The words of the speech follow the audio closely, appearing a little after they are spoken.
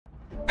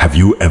Have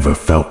you ever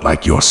felt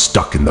like you're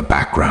stuck in the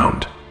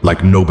background,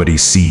 like nobody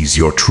sees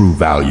your true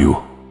value?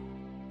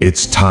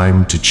 It's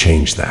time to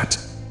change that.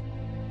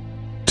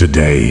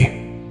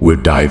 Today, we're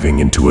diving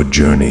into a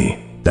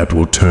journey that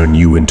will turn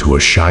you into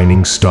a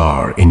shining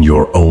star in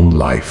your own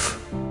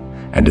life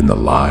and in the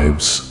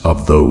lives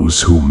of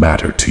those who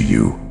matter to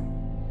you.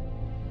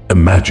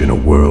 Imagine a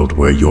world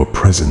where your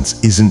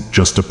presence isn't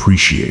just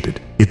appreciated,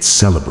 it's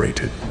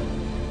celebrated.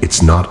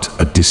 It's not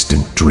a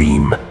distant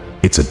dream,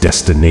 it's a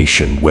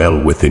destination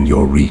well within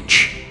your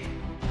reach.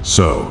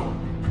 So,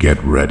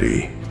 get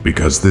ready,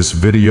 because this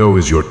video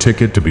is your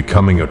ticket to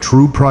becoming a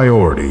true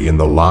priority in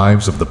the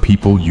lives of the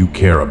people you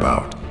care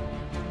about.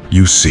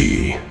 You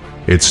see,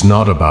 it's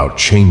not about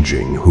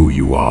changing who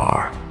you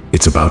are.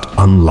 It's about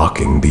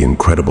unlocking the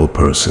incredible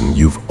person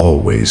you've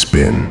always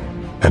been.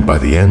 And by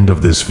the end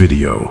of this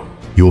video,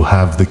 you'll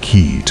have the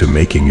key to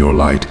making your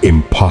light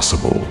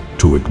impossible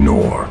to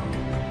ignore.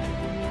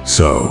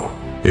 So,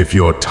 if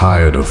you're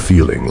tired of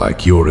feeling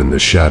like you're in the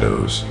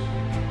shadows,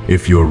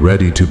 if you're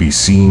ready to be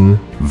seen,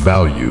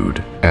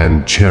 valued,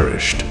 and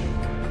cherished,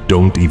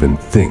 don't even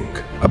think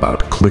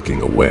about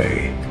clicking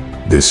away.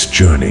 This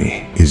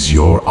journey is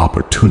your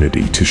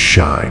opportunity to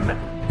shine,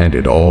 and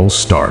it all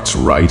starts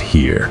right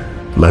here.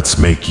 Let's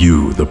make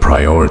you the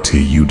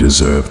priority you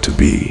deserve to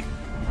be.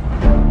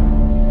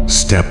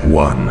 Step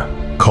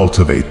 1.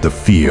 Cultivate the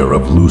fear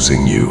of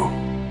losing you.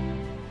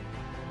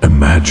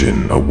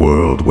 Imagine a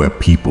world where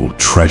people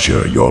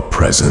treasure your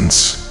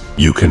presence.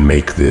 You can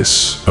make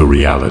this a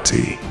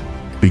reality.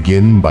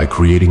 Begin by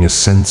creating a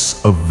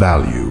sense of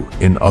value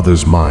in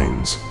others'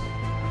 minds.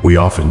 We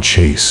often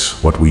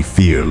chase what we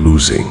fear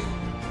losing.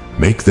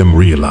 Make them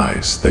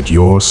realize that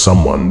you're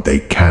someone they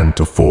can't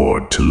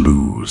afford to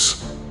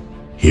lose.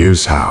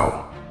 Here's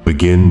how.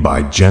 Begin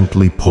by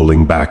gently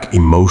pulling back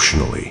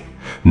emotionally,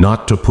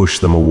 not to push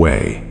them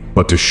away,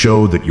 but to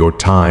show that your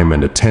time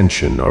and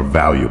attention are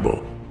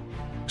valuable.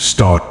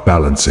 Start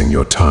balancing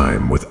your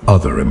time with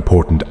other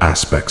important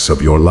aspects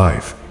of your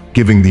life,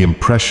 giving the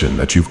impression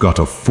that you've got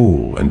a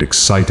full and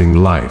exciting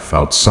life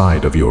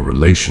outside of your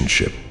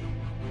relationship.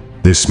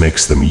 This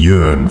makes them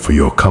yearn for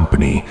your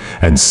company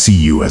and see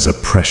you as a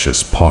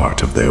precious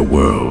part of their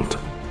world.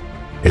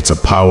 It's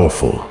a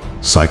powerful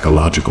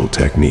psychological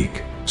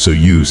technique, so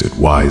use it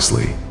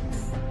wisely.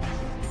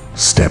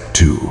 Step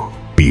 2.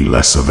 Be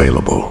less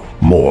available,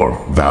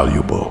 more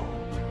valuable.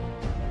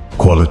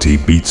 Quality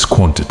beats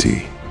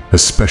quantity,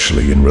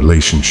 especially in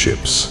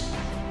relationships.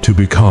 To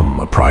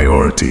become a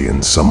priority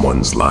in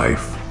someone's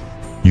life,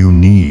 you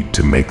need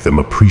to make them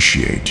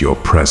appreciate your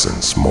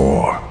presence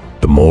more.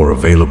 The more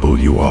available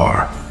you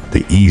are,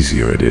 the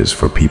easier it is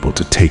for people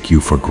to take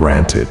you for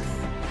granted.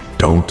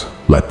 Don't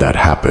let that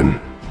happen.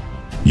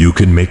 You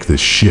can make this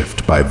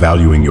shift by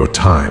valuing your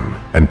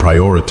time and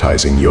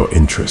prioritizing your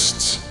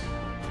interests.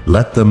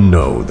 Let them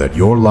know that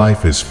your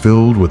life is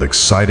filled with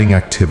exciting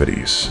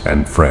activities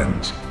and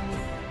friends.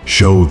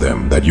 Show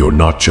them that you're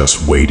not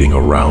just waiting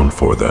around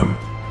for them.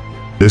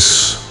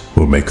 This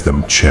will make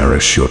them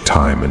cherish your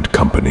time and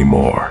company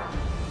more.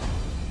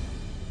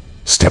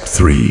 Step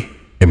 3.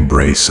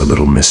 Embrace a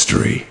little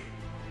mystery.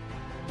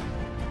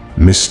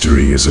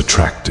 Mystery is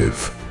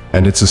attractive,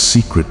 and it's a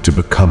secret to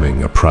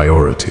becoming a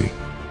priority.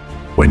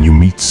 When you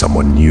meet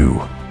someone new,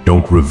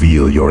 don't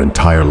reveal your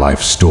entire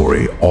life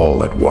story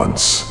all at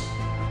once.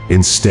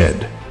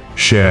 Instead,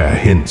 share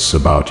hints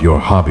about your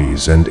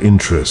hobbies and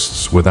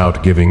interests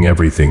without giving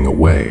everything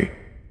away.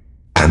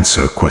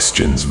 Answer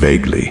questions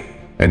vaguely,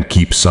 and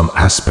keep some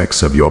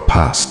aspects of your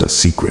past a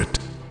secret.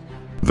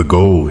 The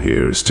goal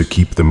here is to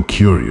keep them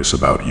curious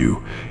about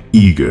you,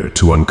 eager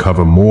to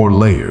uncover more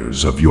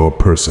layers of your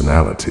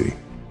personality.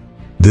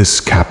 This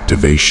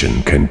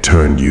captivation can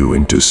turn you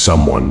into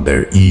someone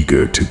they're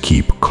eager to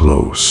keep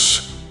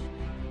close.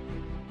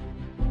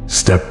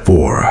 Step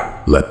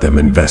 4. Let them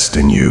invest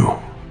in you.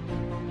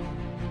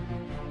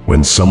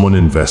 When someone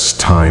invests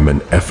time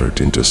and effort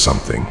into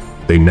something,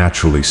 they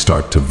naturally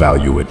start to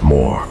value it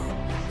more.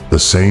 The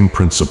same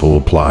principle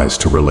applies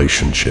to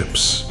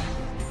relationships.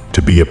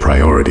 To be a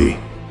priority,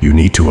 you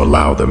need to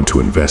allow them to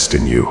invest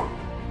in you.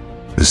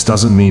 This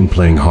doesn't mean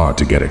playing hard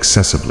to get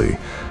excessively,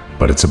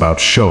 but it's about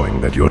showing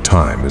that your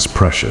time is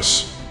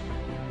precious.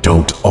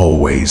 Don't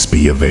always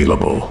be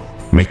available.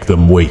 Make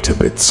them wait a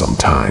bit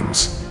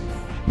sometimes.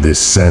 This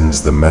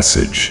sends the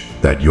message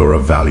that you're a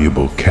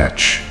valuable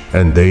catch,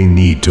 and they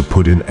need to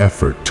put in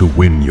effort to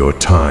win your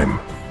time.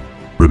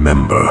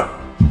 Remember,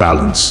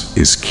 balance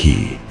is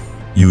key.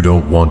 You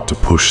don't want to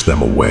push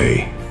them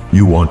away.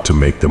 You want to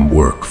make them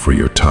work for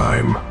your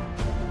time.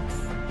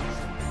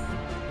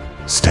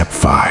 Step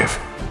 5.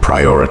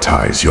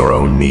 Prioritize your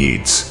own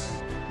needs.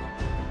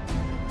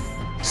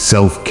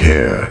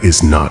 Self-care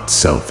is not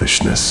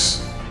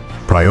selfishness.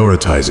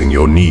 Prioritizing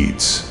your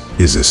needs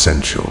is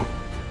essential.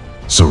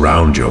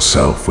 Surround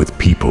yourself with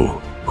people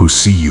who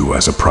see you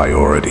as a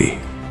priority.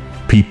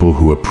 People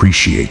who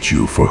appreciate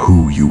you for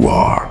who you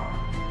are.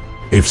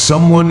 If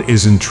someone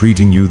isn't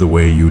treating you the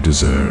way you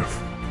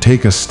deserve,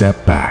 take a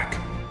step back.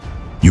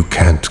 You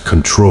can't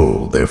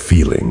control their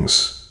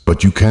feelings,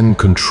 but you can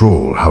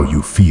control how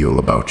you feel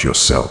about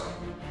yourself.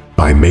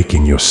 By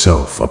making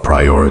yourself a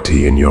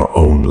priority in your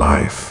own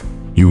life,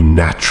 you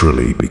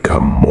naturally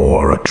become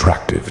more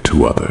attractive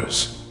to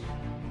others.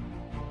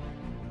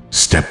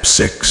 Step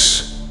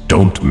 6.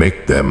 Don't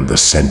make them the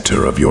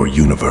center of your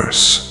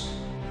universe.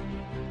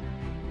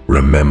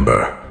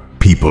 Remember,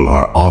 people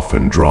are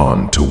often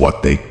drawn to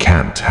what they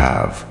can't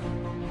have.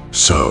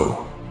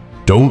 So,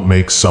 don't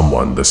make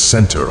someone the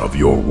center of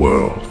your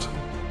world.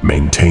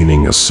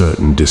 Maintaining a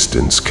certain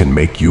distance can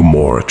make you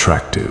more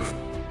attractive.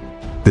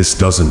 This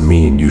doesn't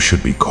mean you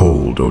should be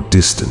cold or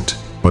distant,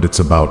 but it's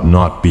about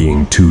not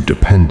being too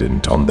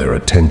dependent on their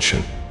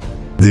attention.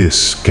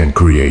 This can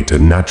create a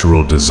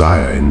natural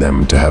desire in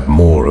them to have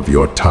more of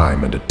your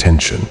time and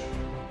attention.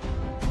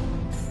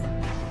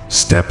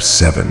 Step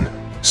 7.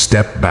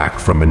 Step back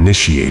from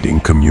initiating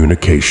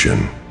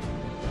communication.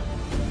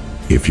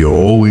 If you're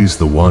always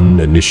the one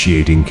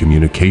initiating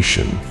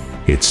communication,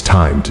 it's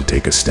time to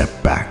take a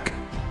step back.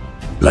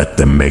 Let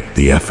them make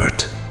the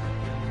effort.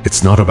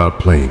 It's not about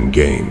playing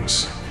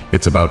games.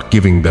 It's about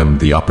giving them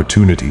the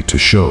opportunity to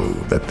show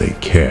that they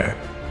care.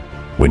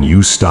 When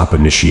you stop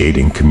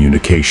initiating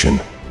communication,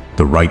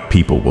 the right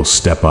people will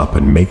step up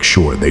and make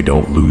sure they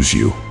don't lose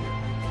you.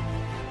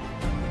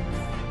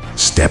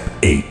 Step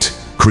 8.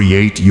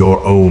 Create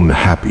your own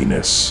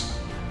happiness.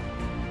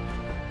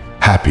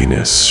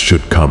 Happiness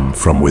should come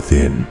from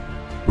within.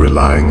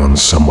 Relying on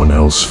someone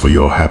else for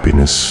your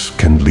happiness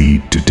can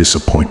lead to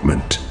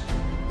disappointment.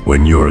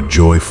 When you're a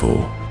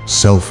joyful,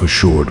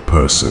 self-assured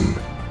person,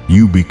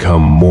 you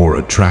become more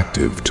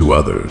attractive to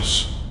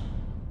others.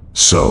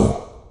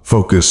 So,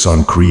 focus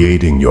on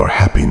creating your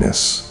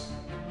happiness.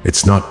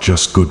 It's not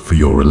just good for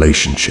your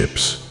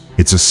relationships,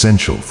 it's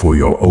essential for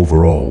your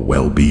overall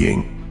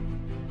well-being.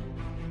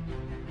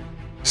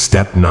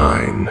 Step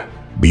 9.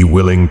 Be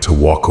willing to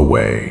walk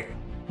away.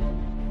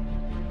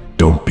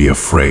 Don't be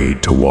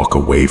afraid to walk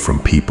away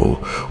from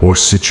people or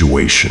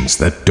situations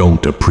that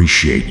don't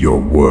appreciate your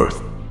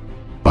worth.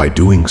 By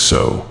doing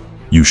so,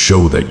 you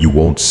show that you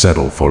won't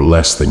settle for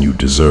less than you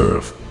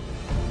deserve.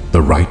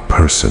 The right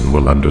person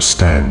will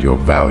understand your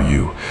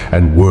value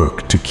and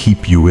work to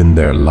keep you in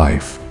their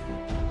life.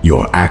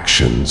 Your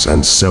actions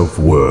and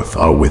self-worth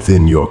are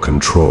within your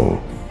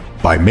control.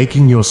 By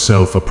making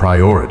yourself a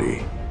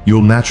priority,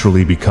 you'll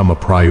naturally become a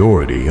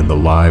priority in the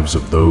lives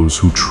of those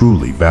who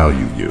truly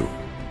value you.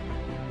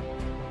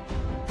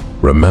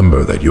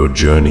 Remember that your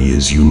journey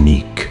is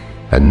unique,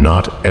 and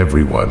not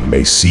everyone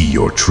may see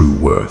your true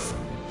worth.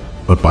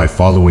 But by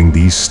following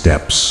these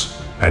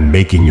steps and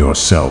making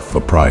yourself a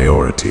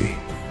priority,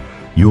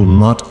 you'll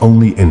not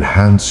only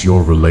enhance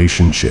your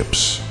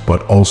relationships,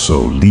 but also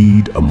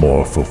lead a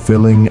more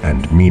fulfilling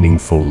and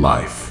meaningful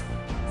life.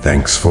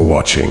 Thanks for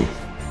watching.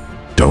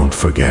 Don't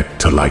forget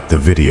to like the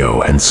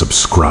video and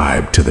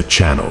subscribe to the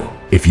channel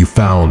if you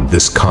found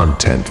this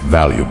content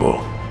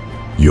valuable.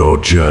 Your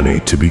journey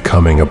to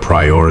becoming a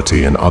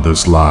priority in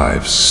others'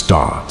 lives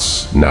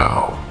starts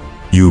now.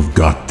 You've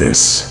got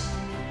this.